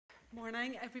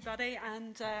Morning, everybody,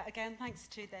 and again, thanks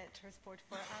to the Tourist Board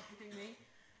for asking me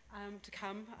to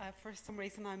come. For some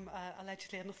reason, I'm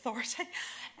allegedly an authority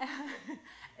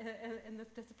in this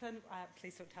discipline.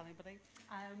 Please don't tell anybody.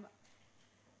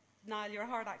 Niall, you're a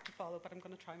hard act to follow, but I'm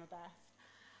going to try my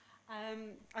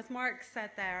best. As Mark said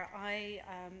there, I've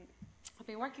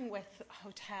been working with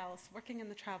hotels, working in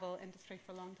the travel industry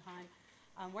for a long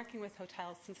time, working with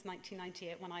hotels since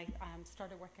 1998 when I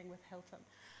started working with Hilton.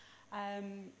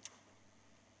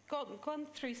 Gone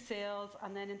through sales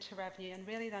and then into revenue, and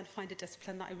really then found a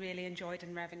discipline that I really enjoyed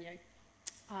in revenue.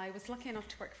 I was lucky enough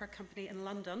to work for a company in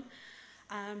London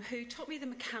who taught me the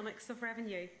mechanics of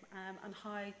revenue and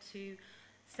how to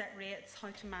set rates, how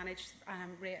to manage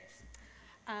rates.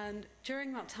 And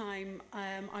during that time,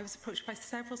 I was approached by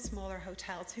several smaller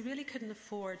hotels who really couldn't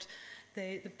afford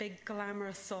the big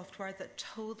glamorous software that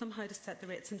told them how to set the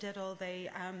rates and did all the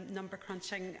number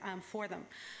crunching for them.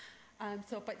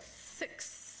 So about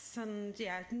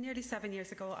nearly 7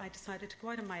 years ago, I decided to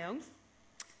go out on my own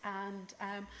and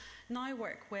now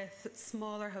work with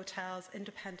smaller hotels,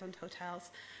 independent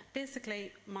hotels.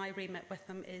 Basically, my remit with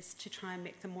them is to try and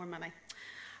make them more money.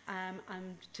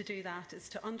 And to do that is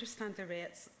to understand their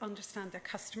rates, understand their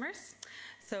customers.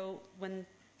 So when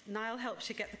Niall helps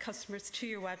you get the customers to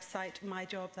your website, my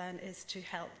job then is to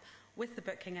help with the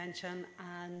booking engine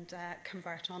and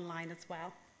convert online as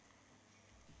well.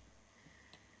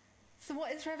 So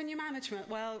what is revenue management?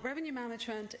 Well, revenue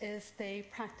management is the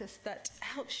practice that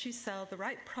helps you sell the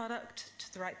right product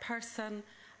to the right person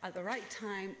at the right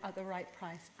time, at the right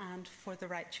price, and for the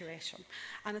right duration.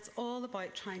 And it's all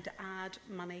about trying to add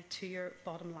money to your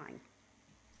bottom line.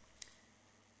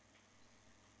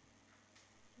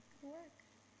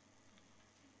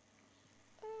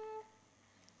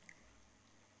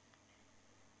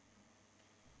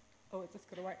 Oh, is this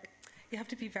going to work? You have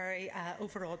to be very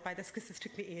overawed by this because this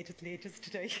took me ages and ages to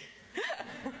do.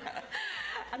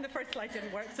 And the first slide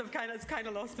didn't work, so it's kind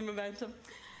of lost the momentum.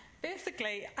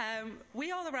 Basically,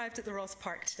 we all arrived at the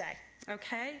Rosspark today,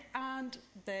 okay? And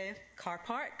the car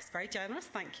park is very generous,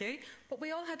 thank you. But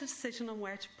we all had a decision on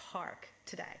where to park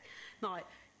today. Now,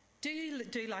 do you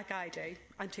do like I do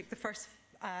and take the first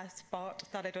spot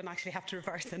that I don't actually have to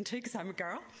reverse into because I'm a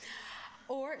girl?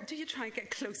 Or do you try and get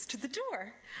close to the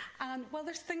door? And well,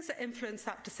 there's things that influence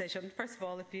that decision. First of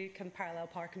all, if you can parallel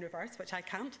park and reverse, which I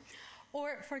can't.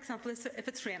 Or, for example, if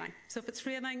it's raining. So if it's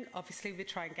raining, obviously we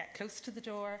try and get close to the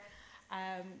door.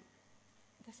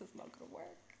 This is not going to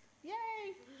work. Yay!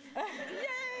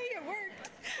 Yay, it worked!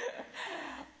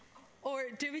 Or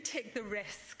do we take the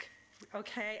risk,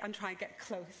 okay, and try and get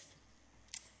close?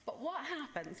 But what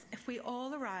happens if we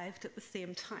all arrived at the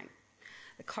same time?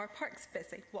 The car park's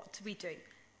busy. What do?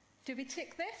 Do we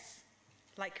take this,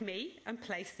 like me, and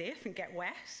play safe and get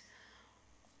wet?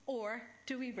 Or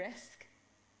do we risk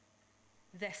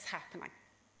this happening?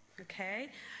 Okay?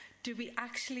 Do we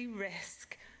actually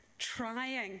risk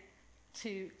trying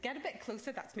to get a bit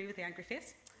closer? That's me with the angry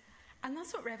face. And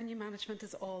that's what revenue management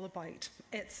is all about.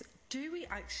 It's, do we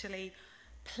actually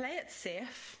play it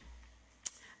safe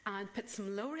and put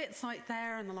some low rates out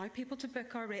there and allow people to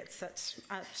book our rates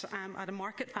at a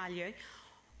market value?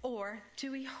 Or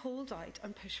do we hold out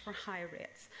and push for higher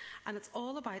rates? And it's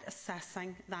all about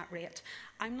assessing that rate.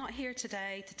 I'm not here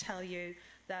today to tell you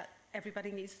that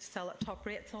everybody needs to sell at top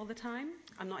rates all the time.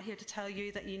 I'm not here to tell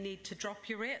you that you need to drop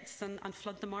your rates and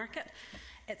flood the market.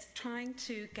 It's trying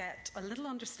to get a little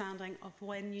understanding of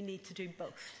when you need to do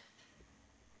both.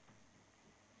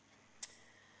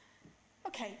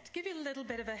 Okay, to give you a little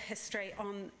bit of a history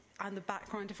on the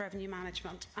background of revenue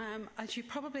management. As you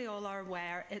probably all are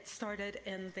aware, it started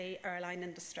in the airline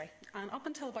industry, and up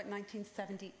until about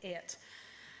 1978,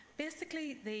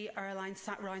 basically the airlines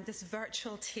sat around this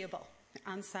virtual table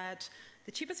and said,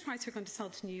 the cheapest price we're going to sell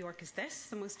to New York is this,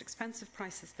 the most expensive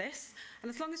price is this, and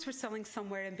as long as we're selling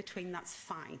somewhere in between, that's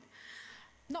fine.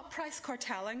 Not price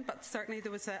cartelling, but certainly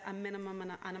there was a minimum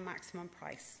and a maximum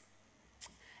price.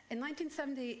 In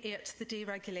 1978, the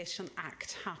Deregulation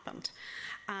Act happened,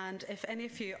 and if any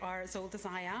of you are as old as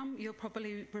I am, you'll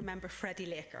probably remember Freddie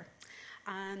Laker.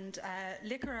 And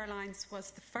Laker Airlines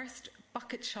was the first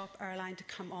bucket shop airline to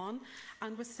come on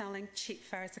and was selling cheap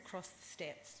fares across the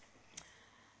States.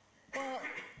 Well,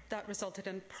 that resulted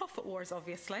in profit wars,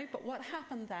 obviously, but what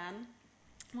happened then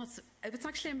was it was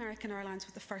actually American Airlines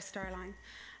was the first airline,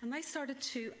 and they started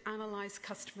to analyse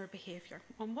customer behaviour.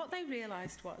 And what they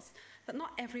realised was that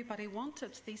not everybody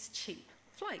wanted these cheap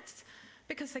flights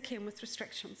because they came with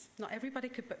restrictions. Not everybody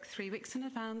could book 3 weeks in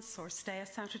advance or stay a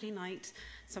Saturday night.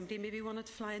 Somebody maybe wanted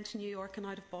to fly into New York and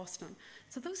out of Boston.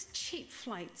 So those cheap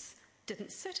flights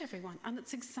didn't suit everyone, and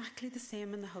it's exactly the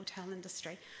same in the hotel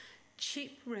industry.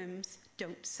 cheap rooms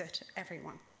don't suit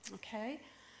everyone, okay?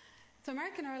 So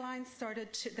American Airlines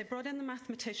they brought in the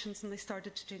mathematicians and they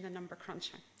started to do the number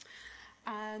crunching.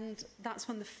 And that's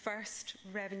when the first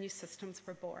revenue systems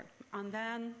were born. And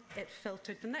then it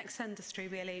filtered, the next industry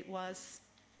really was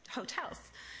hotels.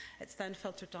 It's then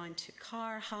filtered down to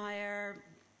car hire,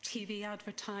 TV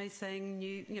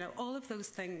advertising, all of those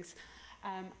things.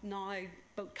 Now,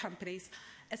 boat companies,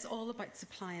 it's all about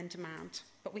supply and demand.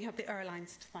 But we have the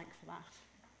airlines to thank for that.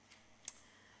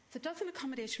 So does an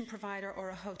accommodation provider or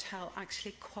a hotel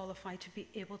actually qualify to be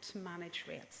able to manage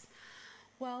rates?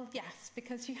 Well, yes,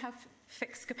 because you have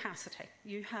fixed capacity.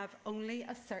 You have only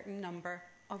a certain number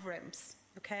of rooms,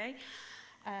 okay?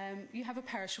 You have a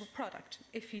perishable product.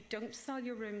 If you don't sell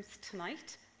your rooms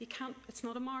tonight, you can't, it's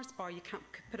not a Mars bar, you can't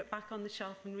put it back on the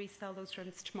shelf and resell those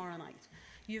rooms tomorrow night.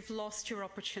 You've lost your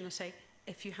opportunity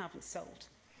if you haven't sold.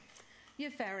 You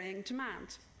have varying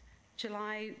demand.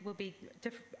 Demand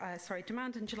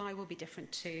in July will be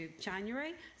different to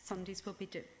January. Sundays will be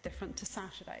different to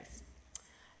Saturdays.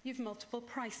 You've multiple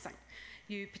pricing.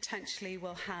 You potentially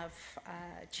will have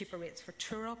cheaper rates for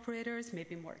tour operators,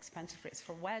 maybe more expensive rates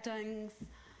for weddings.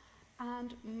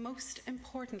 And most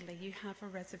importantly, you have a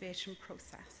reservation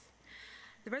process.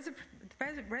 The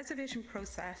reservation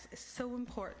process is so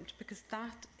important because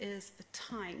that is the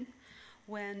time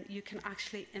when you can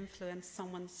actually influence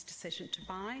someone's decision to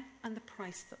buy and the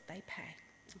price that they pay.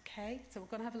 Okay, so we're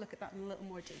going to have a look at that in a little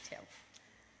more detail.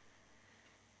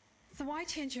 So why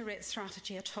change your rate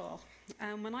strategy at all?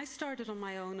 When I started on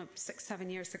my own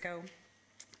 6-7 years ago,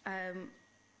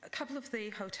 a couple of the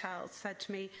hotels said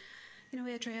to me,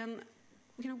 Adrienne,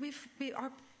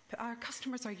 our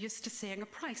customers are used to seeing a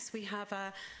price. We have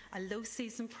a low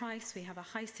season price, we have a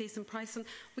high season price, and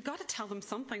we've got to tell them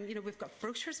something. We've got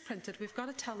brochures printed, we've got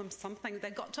to tell them something.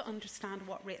 They've got to understand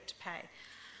what rate to pay.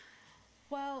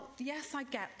 Well, yes, I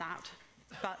get that,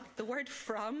 but the word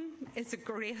 "from" is a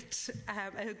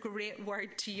great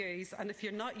word to use, and if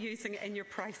you're not using it in your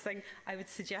pricing, I would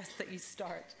suggest that you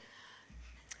start.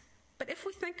 But if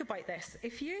we think about this,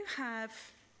 if you have,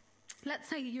 let's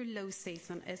say your low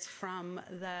season is from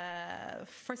the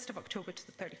 1st of October to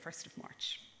the 31st of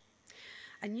March.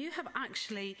 And you have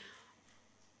actually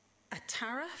a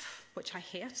tariff, which I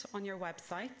hate, on your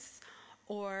websites,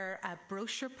 or a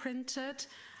brochure printed,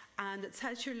 and it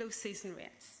says your low season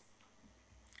rates.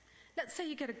 Let's say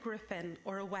you get a group in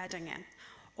or a wedding in,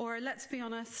 or let's be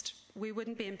honest, we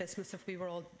wouldn't be in business if we were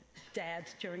all dead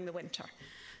during the winter.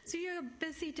 So you have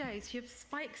busy days, you have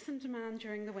spikes in demand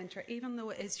during the winter, even though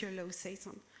it is your low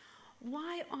season.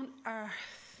 Why on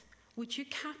earth would you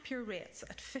cap your rates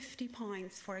at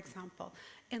 £50, for example,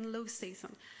 in low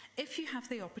season, if you have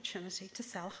the opportunity to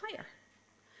sell higher?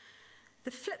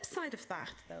 The flip side of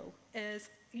that, though, is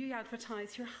you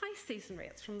advertise your high season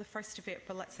rates from the 1st of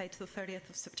April, let's say, to the 30th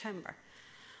of September.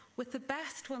 With the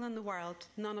best will in the world,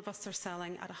 none of us are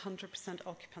selling at 100%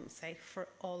 occupancy for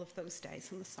all of those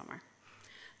days in the summer.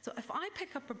 So if I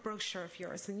pick up a brochure of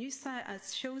yours and you say, it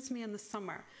shows me in the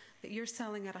summer that you're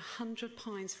selling at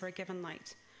 £100 for a given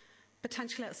night,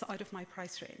 potentially it's out of my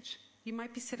price range. You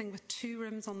might be sitting with 2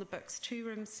 rooms on the books, 2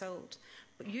 rooms sold,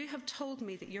 but you have told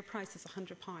me that your price is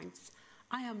 £100.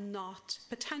 I am not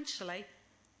potentially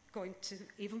going to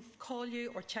even call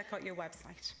you or check out your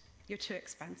website. You're too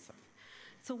expensive.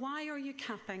 So why are you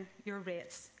capping your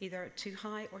rates either too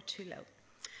high or too low?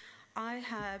 I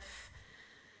have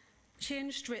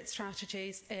changed rate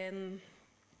strategies in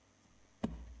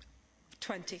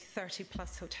 20, 30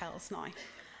 plus hotels now.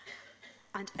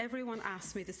 And everyone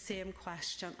asks me the same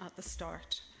question at the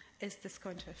start. Is this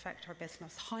going to affect our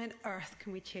business? How on earth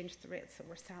can we change the rates that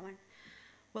we're selling?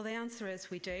 Well, the answer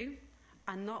is we do.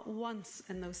 And not once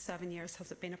in those 7 years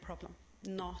has it been a problem.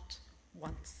 Not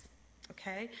once.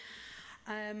 Okay?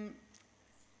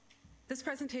 This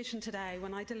presentation today,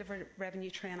 when I deliver revenue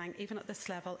training, even at this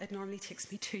level, it normally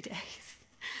takes me 2 days.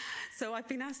 So I've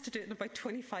been asked to do it in about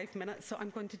 25 minutes, so I'm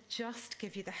going to just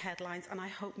give you the headlines, and I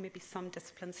hope maybe some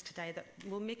disciplines today that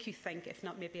will make you think, if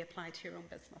not maybe apply to your own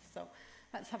business. So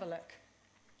let's have a look.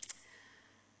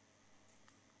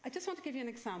 I just want to give you an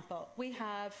example. We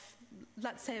have,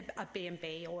 let's say, a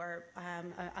B&B or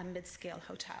a mid-scale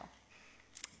hotel.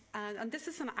 And this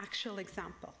is an actual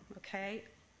example, okay?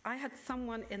 I had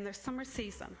someone in their summer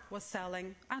season was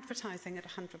selling, advertising at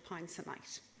 £100 a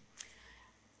night.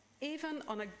 Even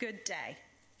on a good day,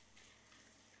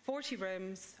 40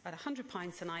 rooms at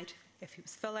 £100 a night, if he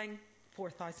was filling,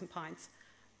 £4,000.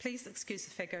 Please excuse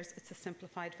the figures, it's a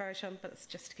simplified version, but it's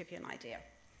just to give you an idea.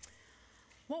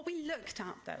 What we looked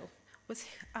at, though, was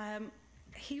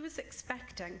he was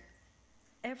expecting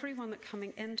everyone that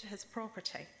coming into his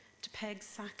property to pay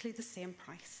exactly the same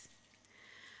price.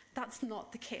 That's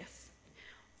not the case.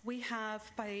 We have,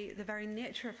 by the very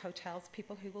nature of hotels,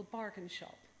 people who will bargain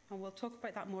shop, and we'll talk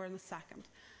about that more in a second,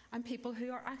 and people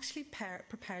who are actually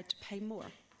prepared to pay more.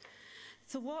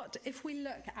 So what if we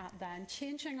look at then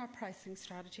changing our pricing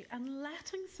strategy and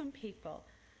letting some people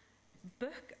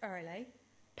book early,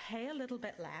 pay a little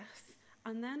bit less,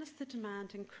 and then as the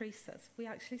demand increases, we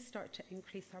actually start to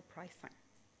increase our pricing.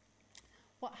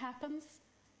 What happens?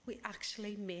 We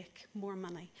actually make more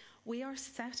money. We are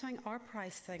setting our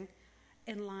pricing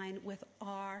in line with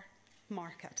our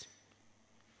market.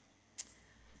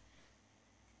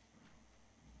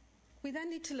 We then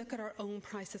need to look at our own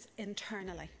prices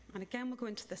internally. And again, we'll go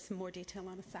into this in more detail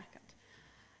in a second.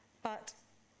 But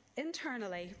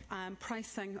internally,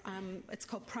 pricing, it's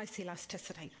called price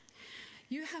elasticity.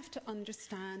 You have to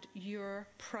understand your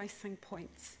pricing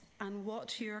points and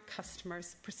what your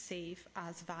customers perceive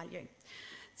as value.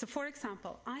 So for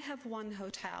example, I have one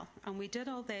hotel, and we did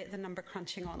all the number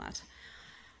crunching on it.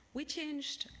 We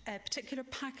changed a particular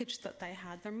package that they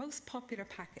had, their most popular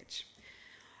package.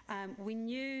 We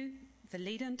knew the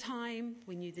lead-in time,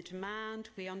 we knew the demand,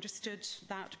 we understood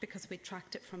that because we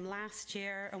tracked it from last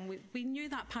year, and we knew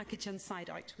that package inside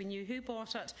out. We knew who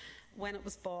bought it, when it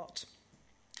was bought.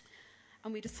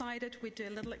 And we decided we'd do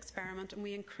a little experiment, and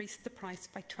we increased the price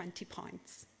by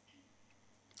 £20.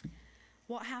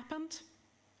 What happened?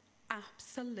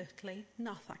 Absolutely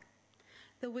nothing.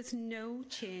 There was no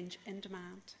change in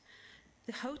demand.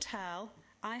 The hotel,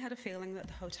 I had a feeling that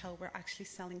the hotel were actually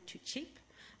selling too cheap,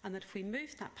 and that if we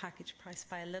moved that package price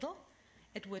by a little,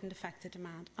 it wouldn't affect the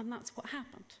demand. And that's what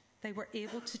happened. They were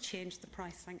able to change the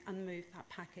pricing and move that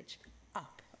package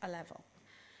up a level.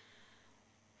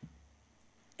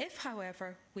 If,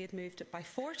 however, we had moved it by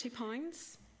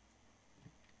 £40,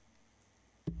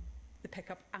 the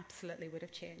pickup absolutely would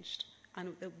have changed,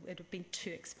 and it would have been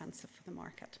too expensive for the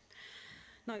market.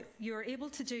 Now, you're able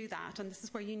to do that, and this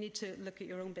is where you need to look at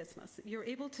your own business. You're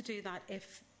able to do that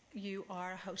if you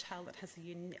are a hotel that has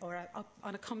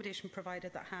an accommodation provider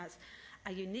that has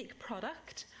a unique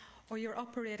product, or you're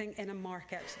operating in a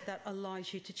market that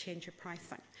allows you to change your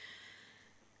pricing.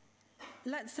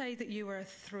 Let's say that you were a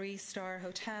 3-star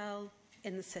hotel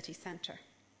in the city centre.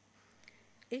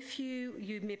 If you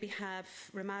maybe have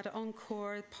Ramada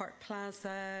Encore, Park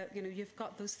Plaza, you've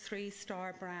got those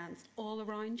 3-star brands all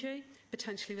around you,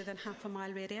 potentially within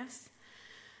half-a-mile radius.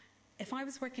 If I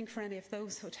was working for any of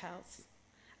those hotels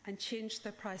and changed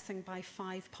their pricing by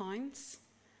 £5,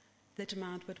 the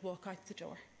demand would walk out the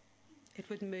door. It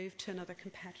would move to another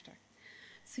competitor.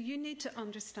 So you need to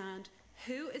understand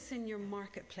who is in your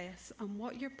marketplace and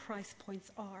what your price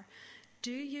points are.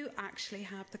 Do you actually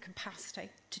have the capacity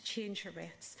to change your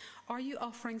rates? Are you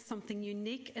offering something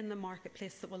unique in the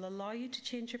marketplace that will allow you to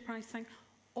change your pricing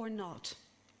or not?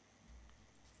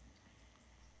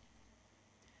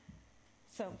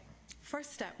 So,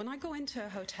 first step, when I go into a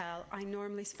hotel, I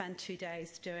normally spend 2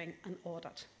 days doing an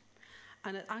audit.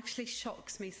 And it actually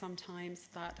shocks me sometimes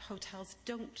that hotels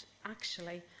don't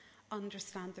actually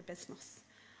understand their business.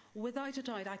 Without a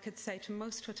doubt, I could say to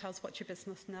most hotels, what's your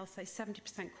business? And they'll say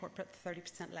 70% corporate,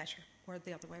 30% leisure, or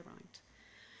the other way around.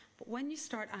 But when you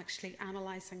start actually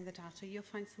analysing the data, you'll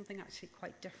find something actually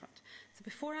quite different. So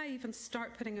before I even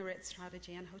start putting a rate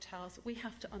strategy in hotels, we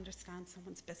have to understand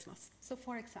someone's business. So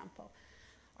for example,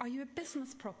 are you a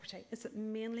business property? Is it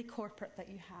mainly corporate that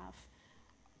you have?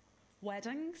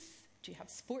 Weddings? Do you have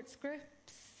sports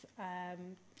groups?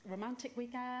 Romantic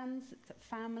weekends? Is it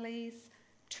families?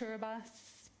 Tour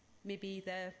bus? Maybe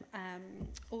the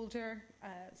older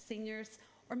seniors,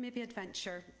 or maybe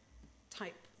adventure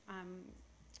type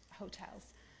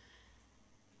hotels.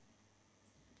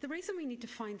 The reason we need to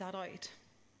find that out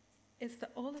is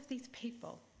that all of these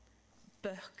people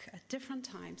book at different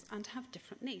times and have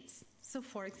different needs. So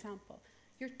for example,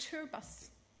 your tour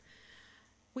bus,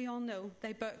 we all know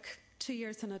they book 2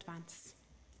 years in advance.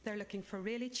 They're looking for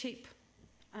really cheap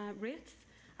rates,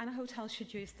 and a hotel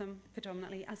should use them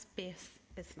predominantly as base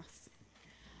business.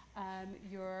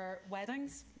 Your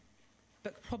weddings,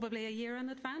 book probably a year in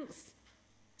advance.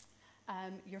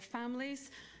 Your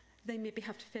families, they maybe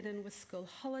have to fit in with school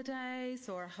holidays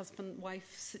or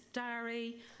husband-wife's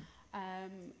diary.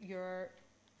 Your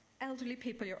elderly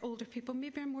people, your older people,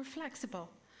 maybe are more flexible.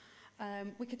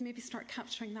 We could maybe start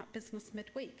capturing that business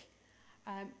midweek.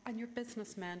 And your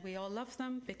businessmen, we all love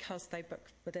them because they book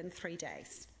within 3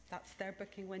 days. That's their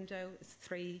booking window, is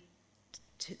 3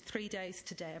 days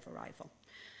to day of arrival.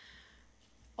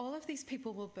 All of these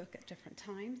people will book at different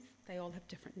times, they all have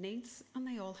different needs, and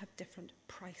they all have different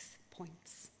price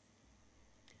points.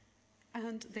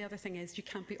 And the other thing is you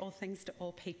can't be all things to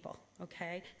all people,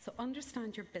 okay? So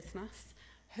understand your business,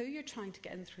 who you're trying to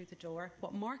get in through the door,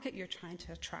 what market you're trying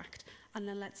to attract, and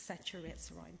then let's set your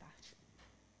rates around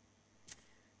that.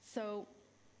 So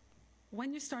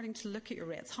when you're starting to look at your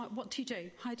rates, what do you do?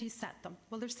 How do you set them?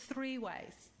 Well, there's 3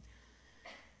 ways.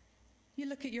 You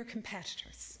look at your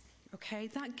competitors, okay?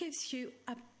 That gives you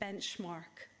a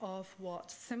benchmark of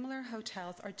what similar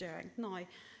hotels are doing. Now,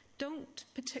 don't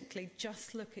particularly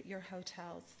just look at your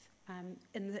hotels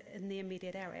in the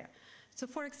immediate area. So,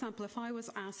 for example, if I was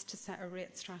asked to set a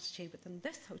rate strategy within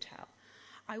this hotel,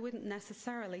 I wouldn't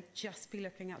necessarily just be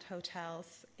looking at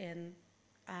hotels in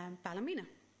Ballymena.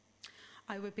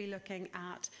 I would be looking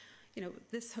at,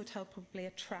 this hotel probably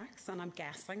attracts, and I'm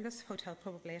guessing this hotel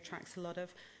probably attracts a lot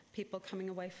of people coming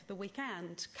away for the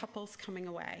weekend, couples coming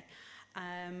away.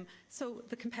 So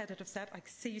the competitive set, I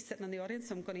see you sitting in the audience,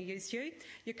 so I'm going to use you.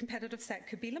 Your competitive set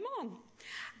could be Le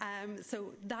Mans.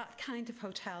 So that kind of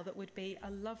hotel that would be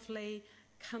a lovely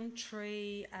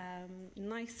country,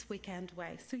 nice weekend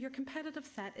way. So your competitive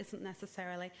set isn't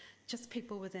necessarily just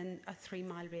people within a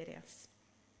 3-mile radius.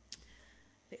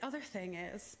 The other thing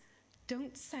is,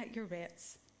 don't set your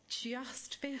rates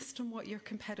just based on what your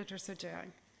competitors are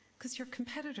doing. Because your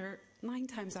competitor, 9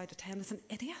 times out of 10, is an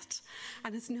idiot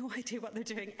and has no idea what they're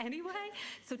doing anyway.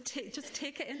 So just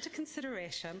take it into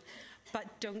consideration, but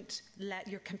don't let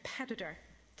your competitor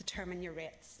determine your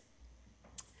rates.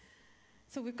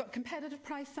 So we've got competitive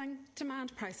pricing,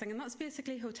 demand pricing, and that's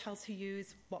basically hotels who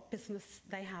use what business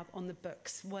they have on the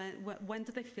books. When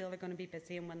do they feel they're going to be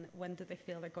busy, and when do they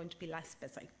feel they're going to be less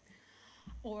busy?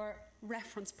 Or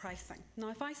reference pricing. Now,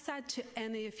 if I said to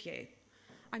any of you,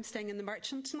 I'm staying in the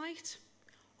Merchant tonight,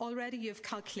 already you've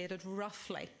calculated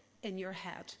roughly in your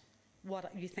head what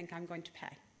you think I'm going to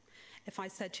pay. If I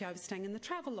said to you I was staying in the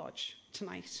Travel Lodge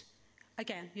tonight,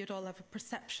 again, you'd all have a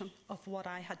perception of what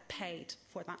I had paid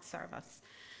for that service.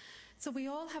 So we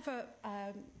all have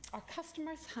our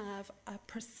customers have a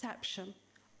perception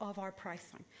of our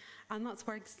pricing. And that's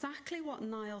where exactly what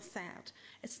Niall said.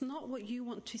 It's not what you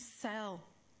want to sell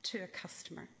to a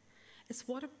customer. It's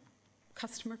what a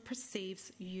customer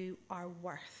perceives you are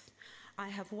worth. I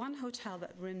have one hotel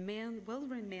that will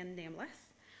remain nameless,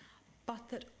 but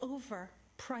that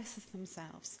overprices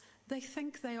themselves. They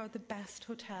think they are the best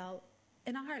hotel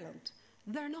in Ireland.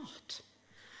 They're not.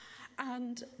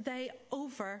 And they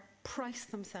overprice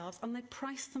themselves, and they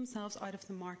price themselves out of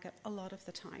the market a lot of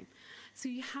the time. So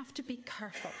you have to be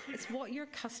careful. It's what your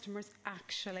customers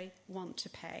actually want to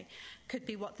pay. Could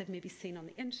be what they've maybe seen on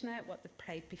the internet, what they've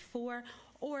paid before,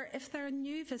 or if they're a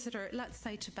new visitor, let's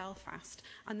say to Belfast,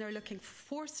 and they're looking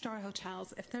for 4-star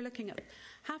hotels, if they're looking at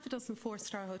half a dozen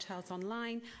 4-star hotels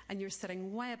online and you're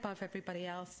sitting way above everybody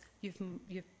else,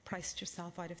 you've priced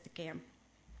yourself out of the game.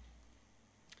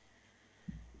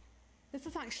 This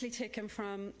is actually taken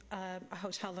from a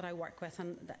hotel that I work with,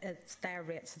 and it's their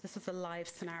rate, so this is a live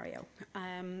scenario.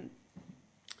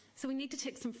 So we need to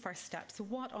take some first steps. So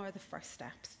what are the first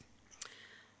steps?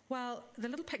 Well, the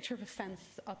little picture of a fence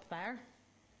up there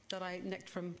that I nicked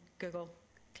from Google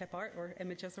clip art or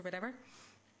images or whatever,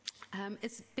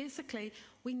 is basically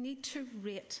we need to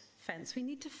rate fence. We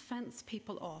need to fence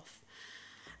people off.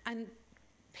 And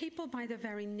people, by their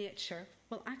very nature,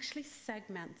 will actually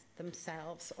segment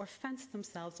themselves or fence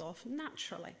themselves off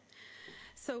naturally.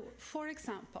 So, for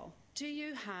example, do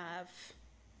you have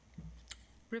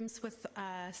rooms with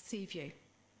a sea view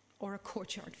or a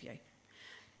courtyard view?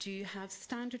 Do you have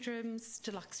standard rooms,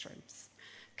 deluxe rooms?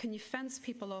 Can you fence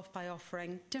people off by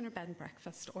offering dinner, bed and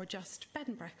breakfast, or just bed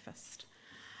and breakfast?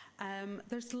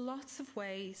 There's lots of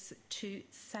ways to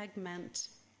segment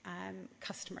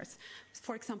customers.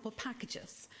 For example,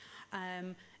 packages.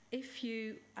 If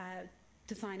you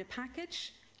design a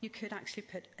package, you could actually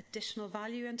put additional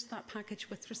value into that package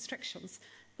with restrictions.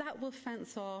 That will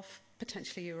fence off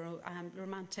potentially your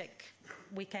romantic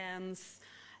weekends.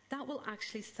 That will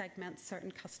actually segment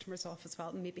certain customers off as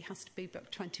well. Maybe has to be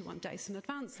booked 21 days in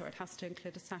advance, or it has to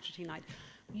include a Saturday night.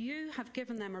 You have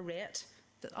given them a rate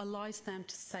that allows them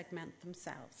to segment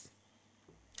themselves.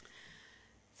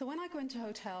 So when I go into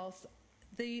hotels,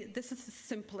 this is the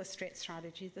simplest rate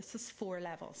strategy. This is 4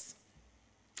 levels.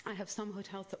 I have some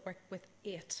hotels that work with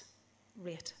 8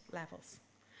 rate levels.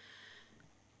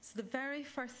 So the very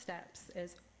first steps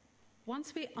is,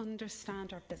 once we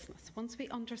understand our business, once we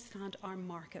understand our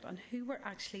market and who we're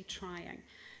actually trying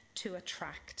to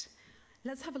attract,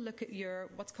 let's have a look at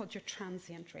what's called your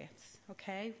transient rates,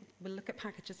 okay? We'll look at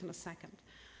packages in a second.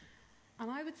 And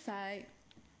I would say,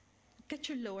 get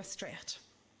your lowest rate.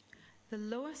 The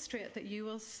lowest rate that you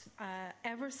will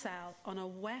ever sell on a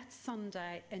wet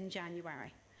Sunday in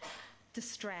January.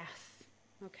 Distress,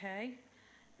 okay?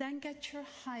 Then get your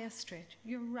highest rate,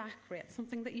 your rack rate,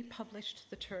 something that you publish to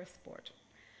the tourist board.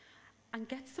 And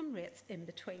get some rates in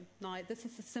between. Now, this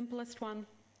is the simplest one.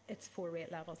 It's 4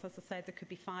 rate levels. As I said, there could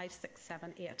be 5, 6,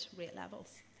 7, 8 rate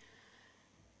levels.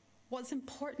 What's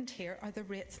important here are the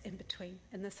rates in between.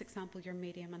 In this example, your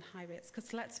medium and high rates.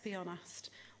 Because let's be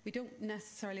honest, we don't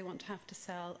necessarily want to have to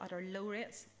sell at our low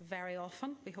rates very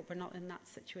often. We hope we're not in that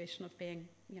situation of being,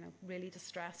 really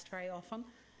distressed very often.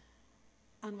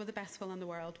 And with the best will in the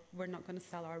world, we're not going to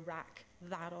sell our rack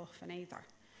that often either.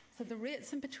 So the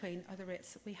rates in between are the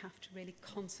rates that we have to really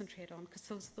concentrate on, because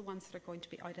those are the ones that are going to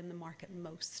be out in the market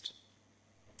most.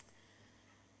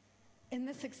 In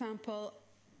this example,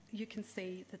 you can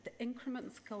see that the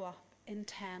increments go up in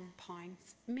 £10.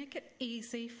 Make it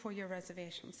easy for your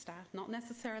reservation staff. Not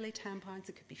necessarily £10,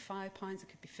 it could be £5, it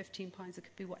could be £15, it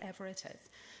could be whatever it is.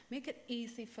 Make it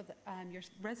easy for your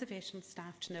reservation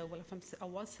staff to know, well, if I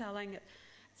was selling at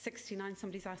 69,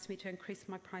 somebody's asked me to increase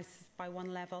my prices by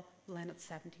 1 level, well then it's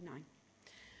 79.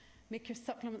 Make your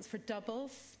supplements for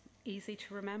doubles easy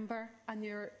to remember, and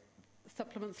your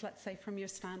supplements, let's say, from your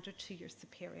standard to your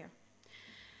superior.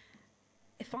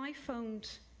 If I phoned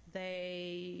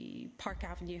the Park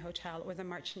Avenue Hotel or the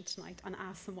Merchant tonight and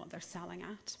asked them what they're selling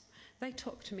at, they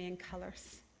talk to me in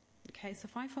colours. Okay, so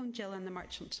if I phoned Jill in the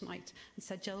Merchant tonight and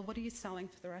said, Jill, what are you selling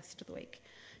for the rest of the week?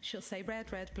 She'll say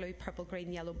red, red, blue, purple,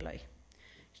 green, yellow, blue.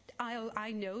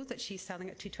 I know that she's selling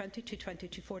at 220, 220,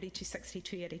 240, 260,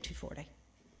 280, 240.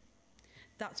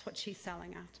 That's what she's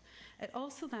selling at. It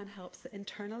also then helps that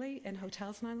internally in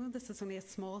hotels, and I know this is only a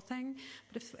small thing,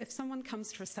 but if someone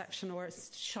comes to reception or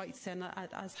shouts in,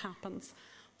 as happens,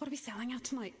 what are we selling at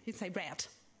tonight? You'd say red.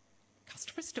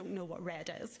 Customers don't know what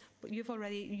red is, but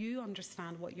you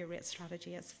understand what your rate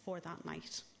strategy is for that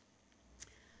night.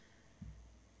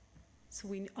 So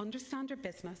we understand our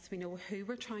business, we know who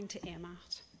we're trying to aim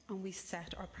at, and we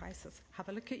set our prices. Have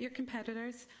a look at your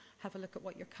competitors, have a look at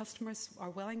what your customers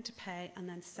are willing to pay, and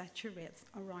then set your rates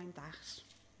around that.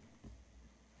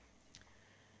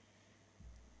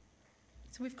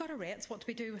 So we've got our rates. What do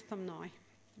we do with them now?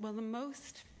 Well, the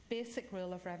most basic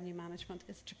rule of revenue management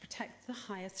is to protect the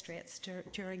highest rates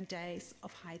during days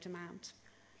of high demand.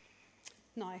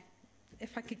 Now,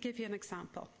 if I could give you an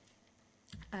example.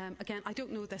 Again, I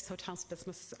don't know this hotel's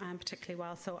business particularly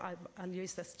well, so I'll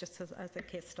use this just as a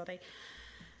case study.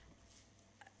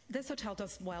 This hotel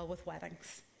does well with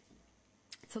weddings.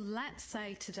 So let's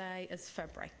say today is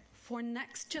February. For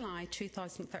next July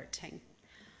 2013,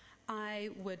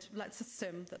 let's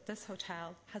assume that this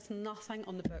hotel has nothing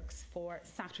on the books for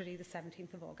Saturday the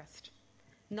 17th of August.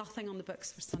 Nothing on the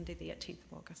books for Sunday the 18th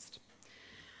of August.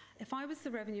 If I was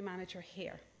the revenue manager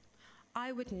here,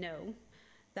 I would know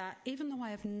that even though I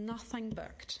have nothing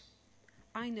booked,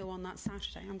 I know on that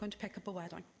Saturday I'm going to pick up a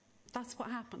wedding. That's what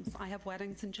happens. I have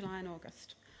weddings in July and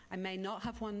August. I may not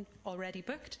have one already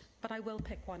booked, but I will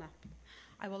pick one up.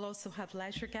 I will also have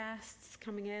leisure guests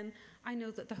coming in. I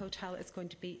know that the hotel is going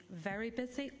to be very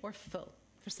busy or full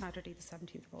for Saturday the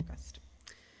 17th of August.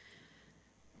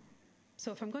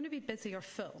 So if I'm going to be busy or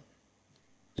full,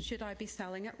 should I be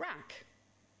selling at rack?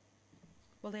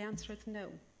 Well, the answer is no.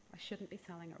 I shouldn't be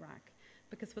selling at rack.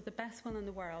 Because with the best will in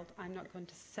the world, I'm not going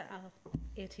to sell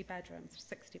 80 bedrooms or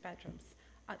 60 bedrooms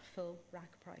at full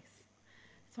rack price.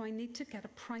 So I need to get a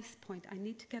price point. I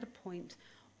need to get a point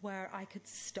where I could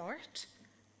start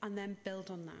and then build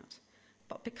on that.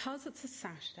 But because it's a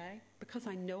Saturday, because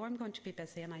I know I'm going to be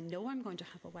busy and I know I'm going to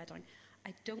have a wedding,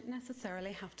 I don't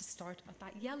necessarily have to start at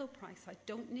that yellow price. I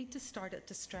don't need to start at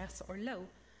distress or low.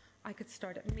 I could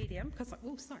start at medium,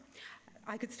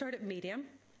 I could start at medium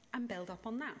and build up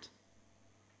on that.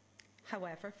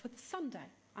 However, for the Sunday,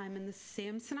 I'm in the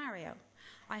same scenario.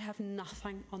 I have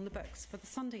nothing on the books for the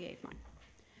Sunday evening.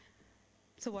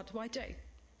 So what do?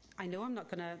 I know I'm not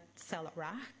going to sell at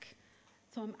rack,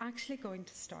 so I'm actually going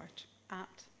to start at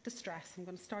distress. I'm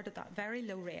going to start at that very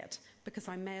low rate because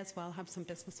I may as well have some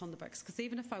business on the books. Because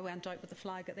even if I went out with a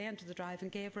flag at the end of the drive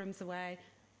and gave rooms away,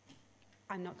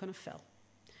 I'm not going to fill.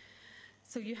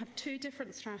 So you have two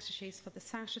different strategies for the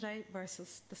Saturday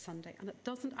versus the Sunday. And it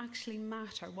doesn't actually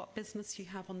matter what business you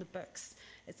have on the books.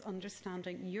 It's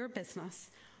understanding your business,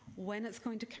 when it's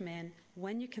going to come in,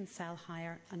 when you can sell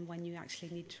higher, and when you actually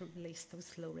need to release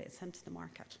those low rates into the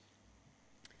market.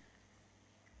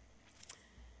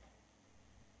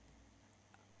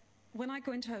 When I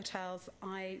go into hotels,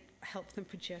 I help them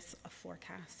produce a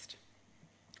forecast.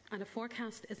 And a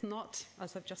forecast is not,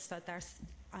 as I've just said there,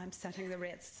 setting the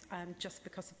rates just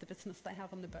because of the business they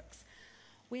have on the books.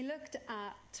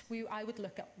 I would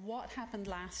look at what happened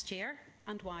last year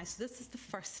and why. So this is the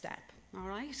first step, all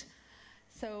right?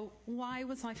 So why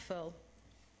was I full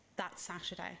that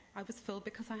Saturday. I was full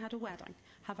because I had a wedding.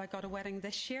 Have I got a wedding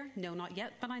this year? No, not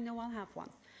yet, but I know I'll have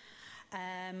one.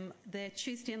 The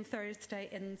Tuesday and Thursday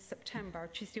in September,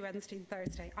 Tuesday, Wednesday and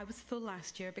Thursday, I was full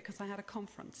last year because I had a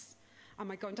conference.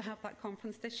 Am I going to have that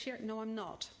conference this year? No, I'm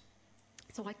not.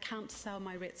 So I can't sell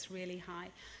my rates really high.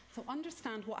 So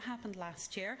understand what happened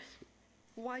last year,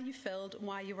 why you filled,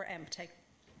 why you were empty.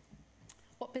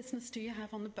 What business do you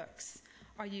have on the books?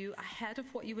 Are you ahead of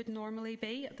what you would normally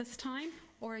be at this time,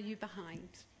 or are you behind?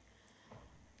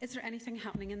 Is there anything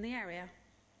happening in the area?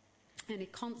 Any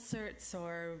concerts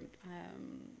or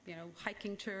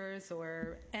hiking tours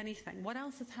or anything? What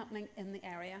else is happening in the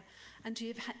area? And do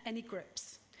you have any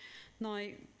groups? Now,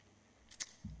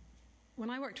 when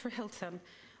I worked for Hilton,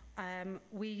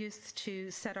 we used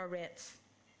to set our rates.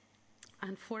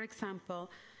 And for example,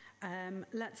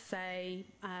 let's say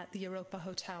the Europa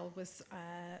Hotel was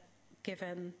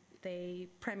given the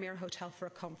premier hotel for a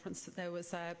conference. There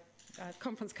was a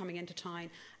conference coming into town,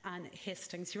 and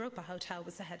Hastings Europa Hotel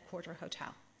was the headquarter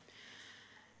hotel.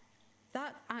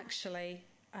 That actually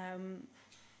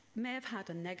may have had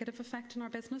a negative effect on our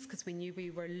business because we knew we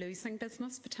were losing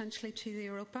business potentially to the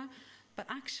Europa, but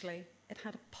actually it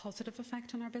had a positive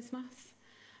effect on our business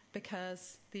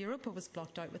because the Europa was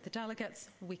blocked out with the delegates.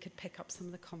 We could pick up some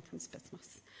of the conference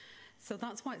business. So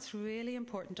that's why it's really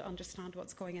important to understand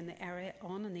what's going in the area,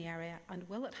 and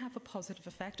will it have a positive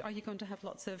effect? Are you going to have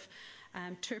lots of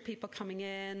tour people coming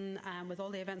in with all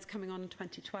the events coming on in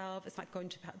 2012? Is that going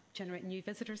to generate new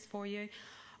visitors for you?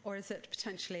 Or is it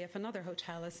potentially, if another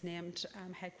hotel is named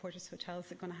headquarters hotel,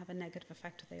 is it going to have a negative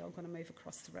effect? Are they all going to move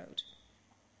across the road?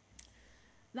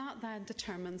 That then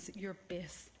determines your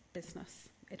base business.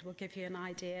 It will give you an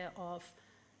idea of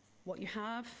what you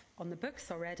have on the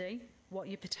books already, what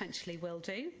you potentially will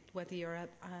do, whether you're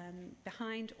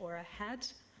behind or ahead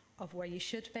of where you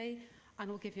should be, and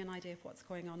will give you an idea of what's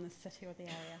going on in the city or the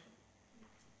area.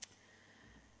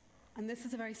 And this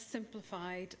is a very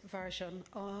simplified version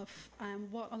of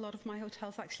what a lot of my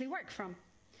hotels actually work from.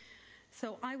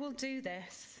 So I will do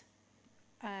this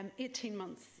 18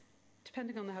 months,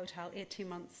 depending on the hotel, 18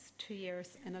 months, 2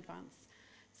 years in advance.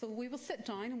 So we will sit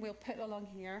down and we'll put along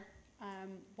here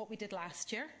what we did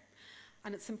last year.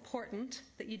 And it's important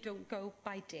that you don't go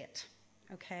by date,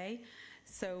 okay?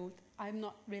 So I'm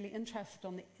not really interested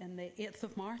in the 8th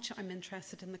of March. I'm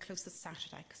interested in the closest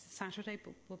Saturday, because the Saturday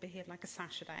will behave like a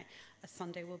Saturday. A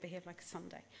Sunday will behave like a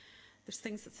Sunday. There's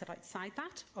things that sit outside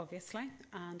that, obviously.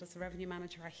 And as a revenue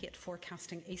manager, I hate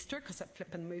forecasting Easter because it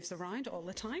flipping moves around all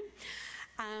the time.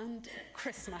 And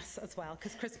Christmas as well,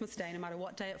 because Christmas Day, no matter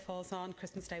what day it falls on,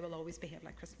 Christmas Day will always behave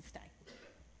like Christmas Day.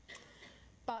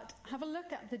 But have a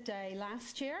look at the day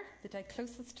last year, the day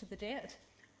closest to the date,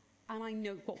 and I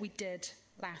note what we did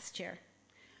last year.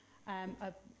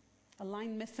 A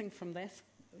line missing from this,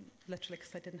 literally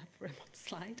because I didn't have room on the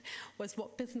slide, was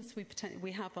what business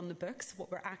we have on the books,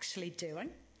 what we're actually doing.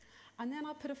 And then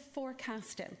I'll put a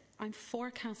forecast in. I'm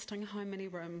forecasting how many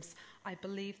rooms I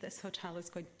believe this hotel is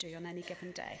going to do on any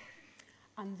given day.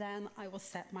 And then I will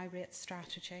set my rate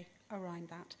strategy around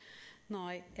that.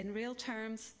 Now, in real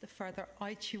terms, the further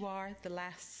out you are, the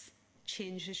less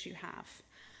changes you have.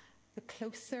 The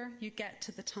closer you get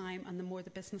to the time and the more the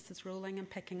business is rolling and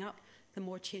picking up, the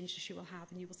more changes you will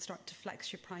have, and you will start to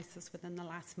flex your prices within the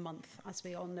last month. As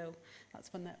we all know,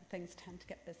 that's when things tend to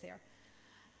get busier.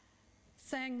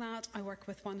 Saying that, I work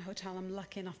with one hotel. I'm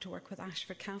lucky enough to work with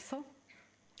Ashford Castle.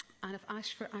 And if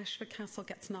Ashford Castle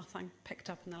gets nothing picked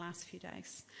up in the last few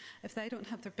days, if they don't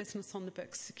have their business on the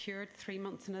books secured 3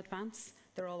 months in advance,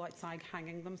 they're all outside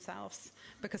hanging themselves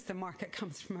because the market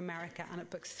comes from America and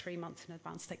it books 3 months in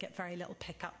advance. They get very little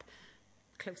pickup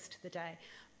close to the day.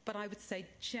 But I would say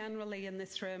generally in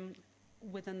this room,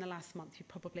 within the last month, you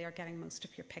probably are getting most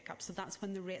of your pickup. So that's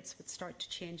when the rates would start to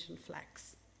change and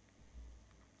flex.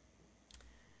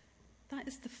 That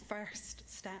is the first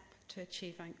step to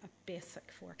achieving a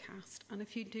basic forecast. And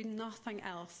if you do nothing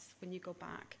else when you go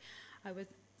back, I would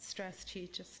stress to you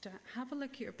just to have a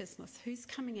look at your business. Who's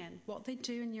coming in? What they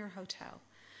do in your hotel?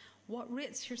 What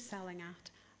rates you're selling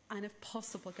at? And if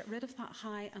possible, get rid of that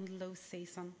high and low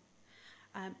season.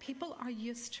 People are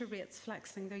used to rates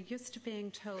flexing. They're used to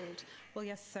being told, well,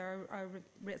 yes, sir, our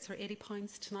rates are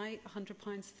 £80 tonight, £100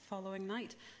 the following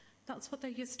night. That's what they're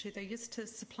used to. They're used to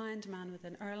supply and demand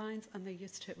within airlines, and they're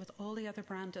used to it with all the other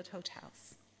branded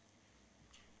hotels.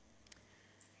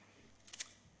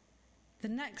 The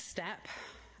next step,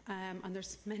 and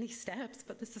there's many steps,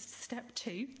 but this is step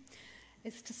 2,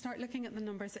 is to start looking at the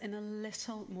numbers in a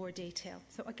little more detail.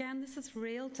 So again, this is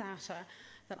real data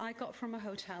that I got from a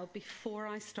hotel before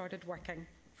I started working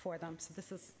for them. So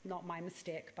this is not my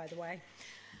mistake, by the way.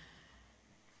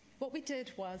 what we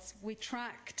did was we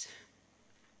tracked,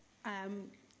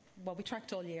 well, we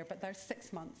tracked all year, but there's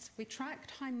 6 months. We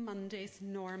tracked how Mondays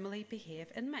normally behave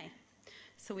in May.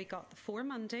 So we got the 4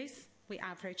 Mondays, we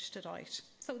averaged it out.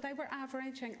 So they were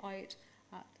averaging out,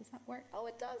 does that work? Oh,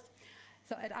 it does.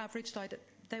 So it averaged out,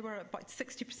 they were about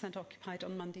 60% occupied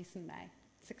on Mondays in May,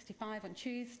 65 on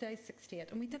Tuesday, 68,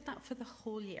 and we did that for the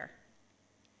whole year.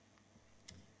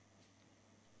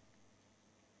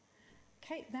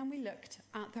 Okay, then we looked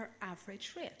at their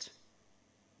average rate.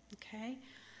 Okay,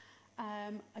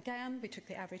 again, we took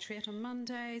the average rate on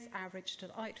Mondays, averaged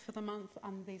it out for the month,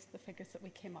 and these are the figures that we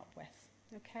came up with.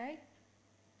 Okay.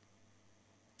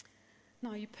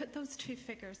 Now you put those two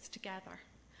figures together,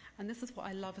 and this is what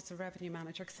I love as a revenue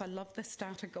manager, because I love this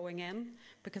data going in,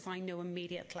 because I know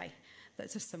immediately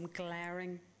that there's some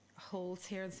glaring holes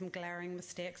here and some glaring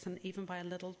mistakes, and even by a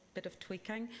little bit of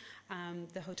tweaking,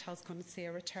 the hotel's going to see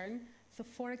a return. So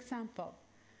for example,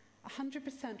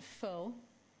 100% full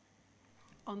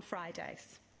on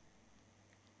Fridays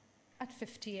at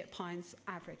 £58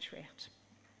 average rate.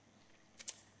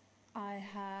 I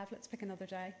have, let's pick another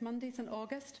day, Mondays in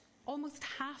August, almost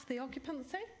half the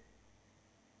occupancy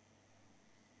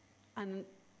and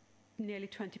nearly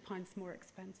 £20 more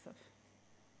expensive.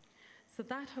 So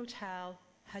that hotel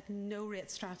had no rate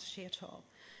strategy at all.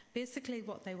 Basically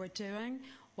what they were doing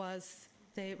was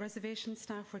the reservation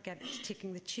staff were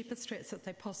taking the cheapest rates that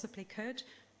they possibly could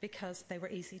because they were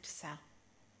easy to sell.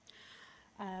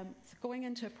 So going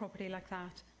into a property like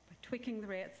that, by tweaking the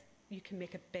rates, you can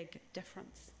make a big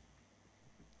difference.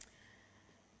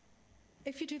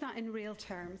 If you do that in real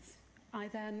terms, I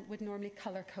then would normally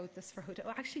colour code this for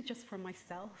hotel, actually just for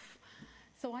myself.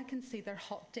 So I can see their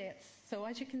hot dates. So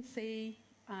as you can see,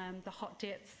 the hot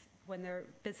dates when they're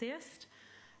busiest,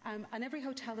 and every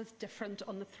hotel is different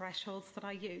on the thresholds that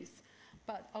I use.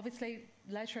 But obviously,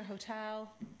 leisure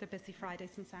hotel, they're busy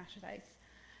Fridays and Saturdays.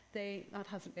 That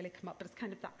hasn't really come up, but it's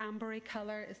kind of the ambery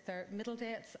colour is their middle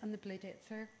dates, and the blue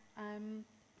dates are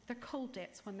their cold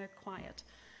dates when they're quiet.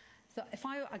 So if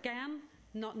I, again,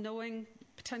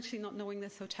 potentially not knowing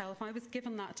this hotel, if I was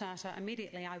given that data,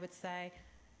 immediately I would say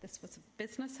this was a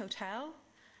business hotel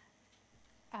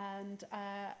and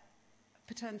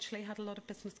potentially had a lot of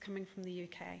business coming from the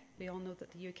UK. We all know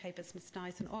that the UK business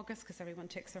dies in August because everyone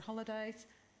takes their holidays.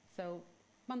 So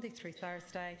Monday through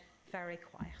Thursday, very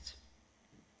quiet.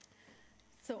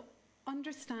 So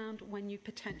understand when you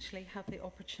potentially have the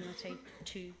opportunity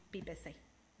to be busy,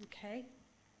 okay?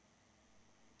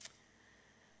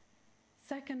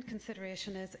 Second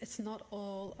consideration is it's not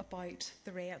all about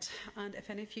the rate, and if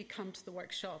any of you come to the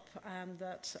workshop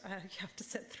that you have to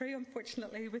sit through,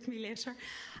 unfortunately, with me later,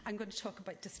 I'm going to talk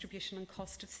about distribution and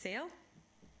cost of sale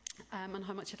and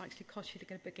how much it actually costs you to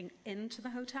get a booking into the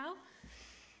hotel.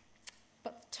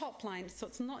 But top line, so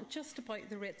it's not just about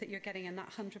the rate that you're getting in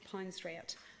that £100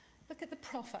 rate. Look at the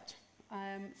profit.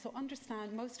 So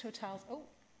understand most hotels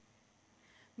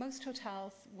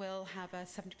will have a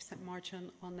 70%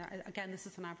 margin on their, again, this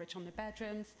is an average on their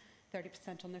bedrooms,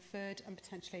 30% on their food, and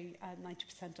potentially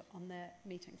 90% on the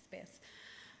meeting space.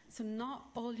 So not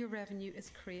all your revenue is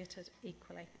created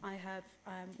equally. I have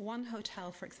one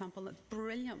hotel, for example, that's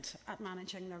brilliant at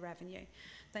managing their revenue.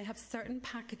 They have certain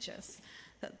packages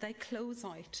that they close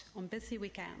out on busy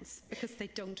weekends because they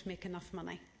don't make enough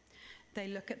money. They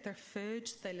look at their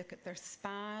food, they look at their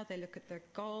spa, they look at their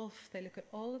golf, they look at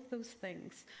all of those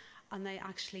things, and they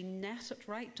actually net it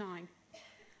right down.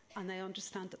 And they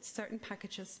understand that certain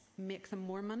packages make them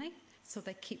more money, so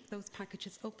they keep those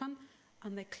packages open,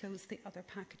 and they close the other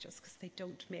packages because they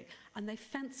don't make. And they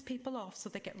fence people off, so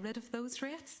they get rid of those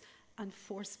rates and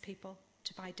force people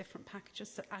to buy different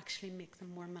packages that actually make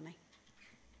them more money.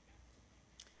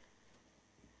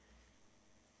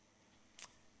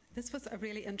 This was a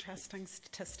really interesting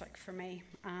statistic for me,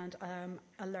 and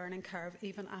a learning curve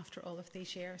even after all of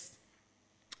these years.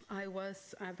 I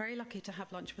was very lucky to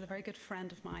have lunch with a very good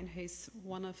friend of mine who's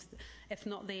one of, if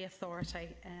not the authority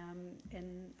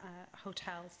in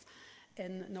hotels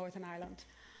in Northern Ireland,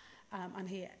 and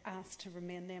he asked to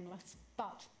remain nameless.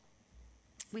 But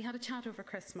we had a chat over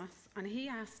Christmas, and he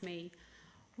asked me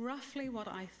roughly what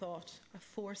I thought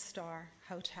a 4-star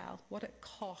hotel, what it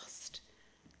cost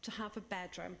to have a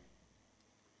bedroom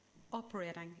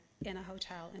operating in a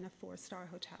hotel, in a 4-star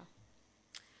hotel.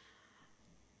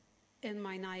 In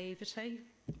my naivety,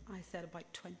 I said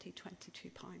about £22.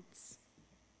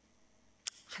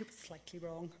 I was slightly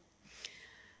wrong.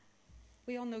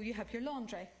 We all know you have your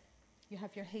laundry, you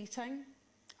have your heating,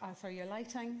 your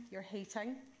lighting, your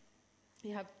heating.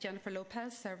 You have Jennifer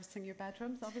Lopez servicing your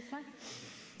bedrooms, obviously.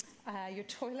 Your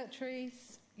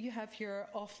toiletries, you have your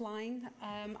offline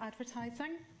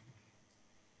advertising.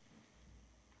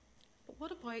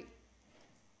 what about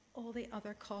all the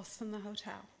other costs in the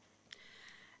hotel?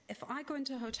 If I go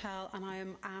into a hotel and I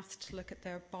am asked to look at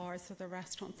their bars or their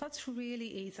restaurants, that's really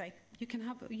easy.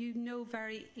 You know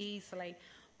very easily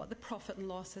what the profit and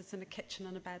loss is in a kitchen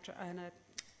and a bedroom and a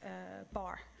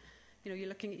bar. You know, you're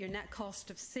looking at your net cost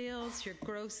of sales, your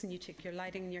gross, and you take your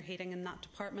lighting and your heating in that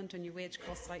department and your wage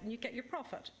costs out, and you get your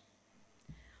profit.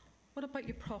 What about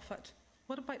your profit?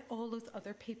 What about all those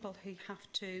other people who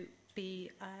have to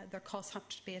be, their costs have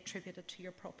to be attributed to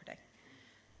your property?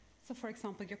 So, for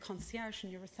example, your concierge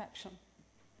and your reception,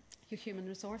 your human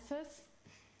resources,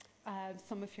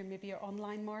 some of maybe your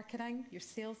online marketing, your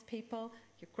salespeople,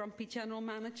 your grumpy general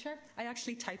manager. I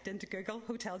actually typed into Google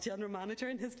hotel general manager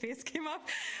and his face came up.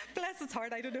 Bless his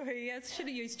heart, I don't know who he is. Should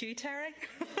have used you, Terry.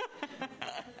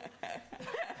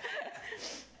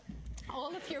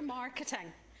 All of your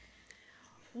marketing.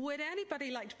 Would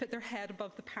anybody like to put their head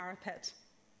above the parapet?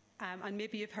 And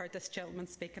maybe you've heard this gentleman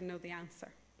speak and know the answer.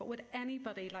 But would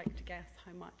anybody like to guess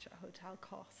how much a hotel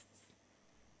costs?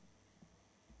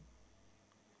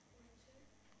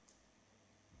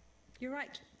 You're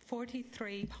right,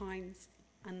 £43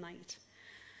 a night.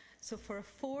 So for a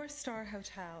 4-star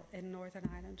hotel in Northern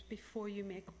Ireland, before you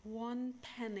make 1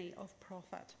 penny of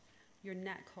profit, your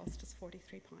net cost is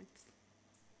 £43.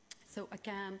 So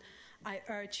again, I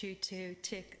urge you to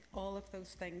take all of those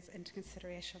things into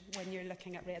consideration when you're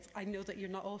looking at rates. I know that you're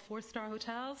not all 4-star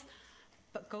hotels,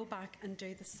 but go back and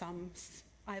do the sums.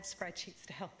 I have spreadsheets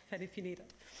to help if any of you need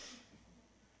it.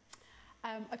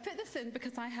 I put this in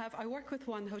because I work with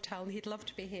one hotel and he'd love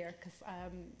to be here because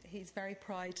he's very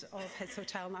proud of his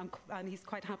hotel and he's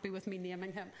quite happy with me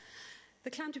naming him.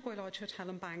 The Clanduboy Lodge Hotel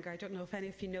in Bangor. I don't know if any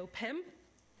of you know Pim,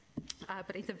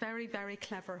 but he's a very, very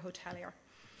clever hotelier.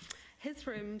 His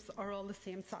rooms are all the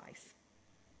same size,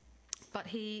 but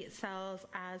he sells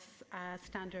as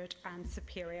standard and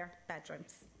superior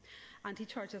bedrooms. And he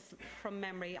charges, from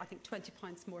memory, I think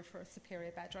 £20 more for a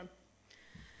superior bedroom.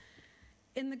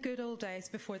 In the good old days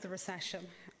before the recession,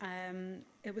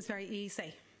 it was very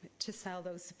easy to sell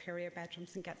those superior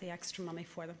bedrooms and get the extra money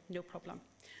for them, no problem.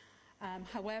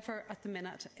 However, at the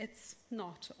minute, it's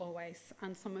not always,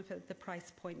 and some of the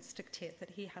price points dictate that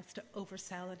he has to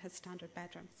oversell in his standard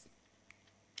bedrooms.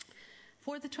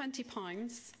 For the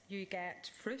 £20, you get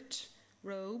fruit,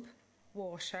 robe,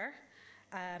 water,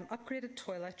 upgraded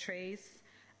toiletries,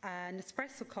 an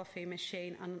espresso coffee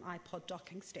machine and an iPod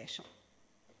docking station.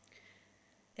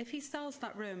 If he sells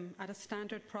that room at a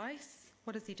standard price,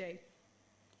 what does he do?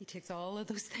 He takes all of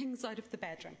those things out of the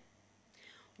bedroom.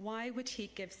 Why would he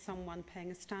give someone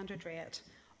paying a standard rate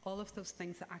all of those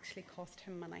things that actually cost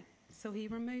him money? So he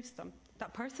removes them.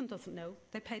 That person doesn't know.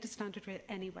 They paid a standard rate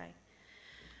anyway.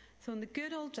 So in the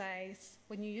good old days,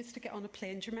 when you used to get on a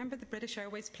plane, do you remember the British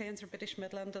Airways planes or British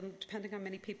Midland, and depending on how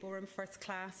many people were in first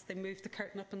class, they moved the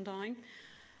curtain up and down?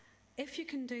 If you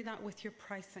can do that with your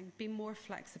pricing, be more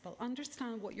flexible.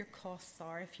 Understand what your costs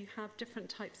are if you have different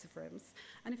types of rooms.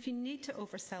 And if you need to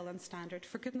oversell on standard,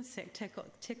 for goodness sake,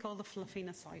 take all the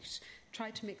fluffiness out. Try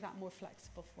to make that more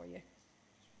flexible for you.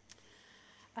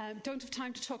 Don't have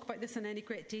time to talk about this in any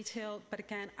great detail, but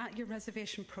again, at your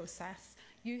reservation process,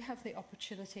 you have the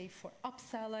opportunity for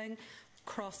upselling,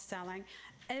 cross-selling.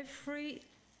 Every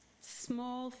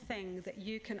small thing that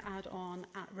you can add on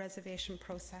at reservation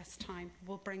process time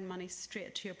will bring money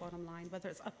straight to your bottom line, whether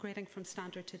it's upgrading from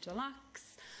standard to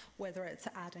deluxe, whether it's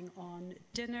adding on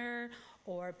dinner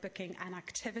or booking an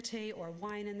activity or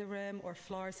wine in the room or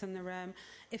flowers in the room.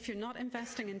 If you're not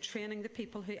investing in training the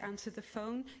people who answer the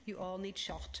phone, you all need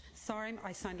shot. Sorry,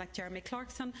 I sound like Jeremy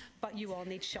Clarkson, but you all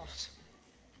need shot.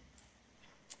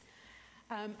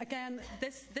 Again,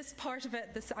 this part of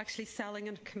it, this actually selling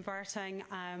and converting,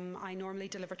 I normally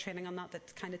deliver training on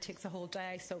that kind of takes a whole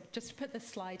day. So just to put this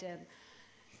slide in,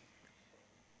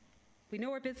 we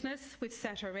know our business, we've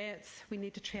set our rates, we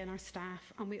need to train our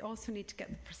staff, and we also need to get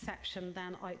the perception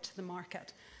then out to the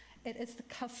market. It is the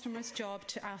customer's job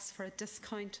to ask for a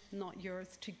discount, not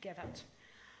yours to give it.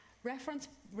 Reference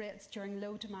rates during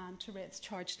low demand to rates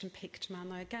charged in peak demand.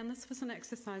 Now again, this was an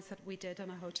exercise that we did in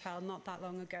a hotel not that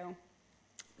long ago.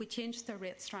 We changed their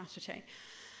rate strategy,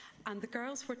 and the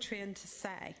girls were trained to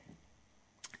say,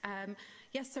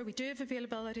 yes sir, we do have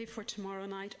availability for tomorrow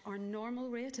night. Our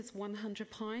normal rate is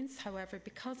 £100. However,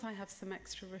 because I have some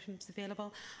extra rooms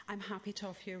available, I'm happy to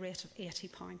offer you a rate of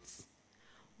 £80.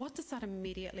 What does that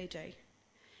immediately do?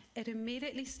 It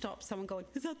immediately stops someone going,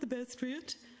 is that the best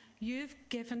rate? You've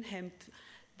given him,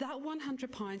 that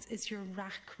 £100 is your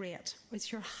rack rate,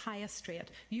 it's your highest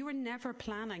rate. You were never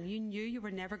planning, you knew you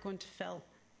were never going to fill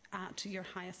at your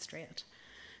highest rate.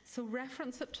 So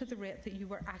reference it to the rate that you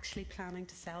were actually planning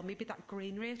to sell, maybe that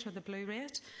green rate or the blue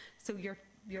rate. So your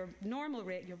normal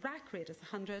rate, your rack rate is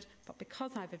 100, but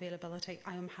because I have availability,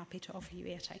 I am happy to offer you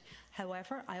 80.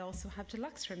 However, I also have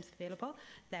deluxe rooms available.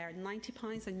 They're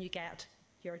 £90 and you get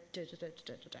your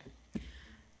da-da-da-da-da-da.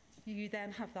 You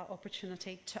then have that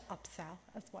opportunity to upsell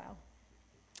as well.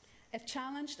 If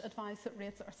challenged, advise that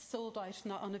rates are sold out,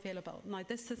 not unavailable. Now,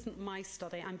 this isn't my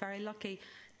study. I'm very lucky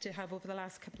to have, over the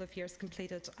last couple of years,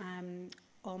 completed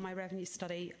all my revenue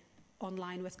study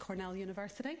online with Cornell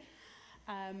University.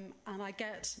 And I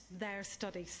get their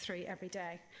studies through every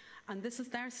day. And this is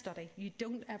their study. You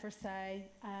don't ever say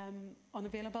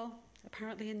unavailable.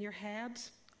 Apparently in your head,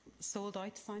 sold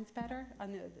out sounds better,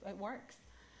 and it works.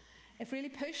 If really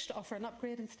pushed, offer an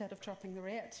upgrade instead of dropping the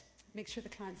rate. Make sure the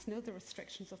clients know the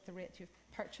restrictions of the rate you've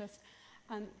purchased.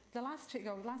 And the last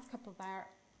couple there,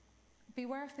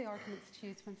 beware of the arguments to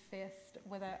use when faced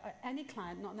with any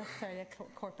client, not necessarily a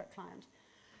corporate client,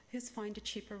 who's found a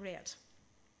cheaper rate.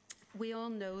 We all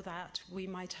know that we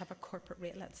might have a corporate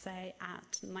rate, let's say,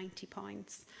 at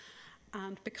 £90.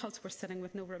 And because we're sitting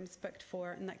with no rooms booked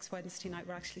for next Wednesday night,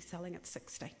 we're actually selling at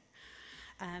 60.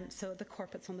 So the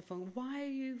corporate's on the phone, why are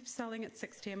you selling at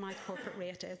 60 and my corporate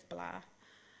rate is blah?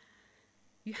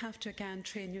 You have to, again,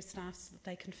 train your staff so that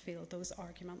they can feel those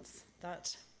arguments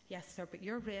that, yes, sir, but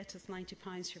your rate is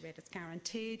 £90, your rate is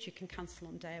guaranteed, you can cancel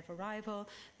on day of arrival,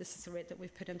 this is the rate that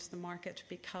we've put into the market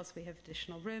because we have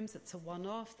additional rooms, it's a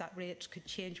one-off, that rate could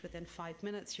change within 5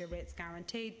 minutes, your rate's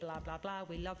guaranteed, blah, blah, blah,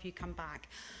 we love you, come back.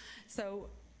 So,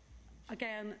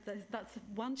 again, that's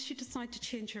once you decide to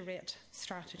change your rate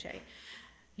strategy,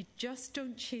 you just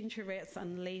don't change your rates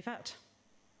and leave it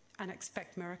and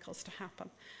expect miracles to happen.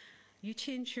 You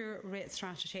change your rate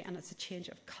strategy and it's a change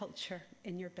of culture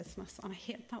in your business. And I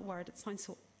hate that word, it sounds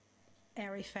so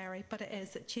airy-fairy, but it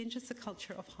is. It changes the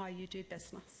culture of how you do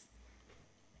business.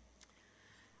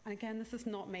 And again, this is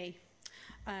not me.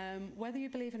 Whether you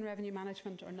believe in revenue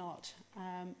management or not,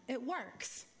 it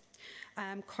works.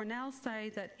 Cornell say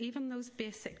that even those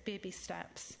basic baby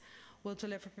steps will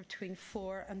deliver between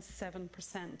 4 and 7%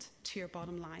 to your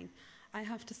bottom line. I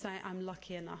have to say I'm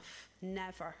lucky enough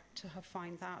never to have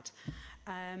found that.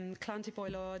 Clanty Boy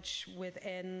Lodge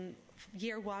within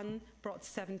year 1 brought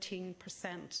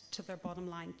 17% to their bottom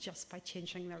line just by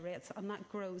changing their rates, and that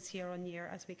grows year on year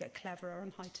as we get cleverer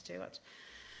on how to do it.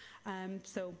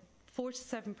 So 4 to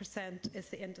 7% is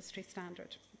the industry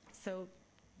standard. So,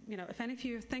 you know, if any of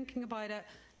you are thinking about it,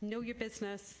 know your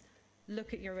business,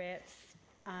 look at your rates,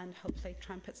 and hopefully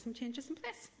try and put some changes in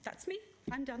place. That's me.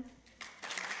 I'm done.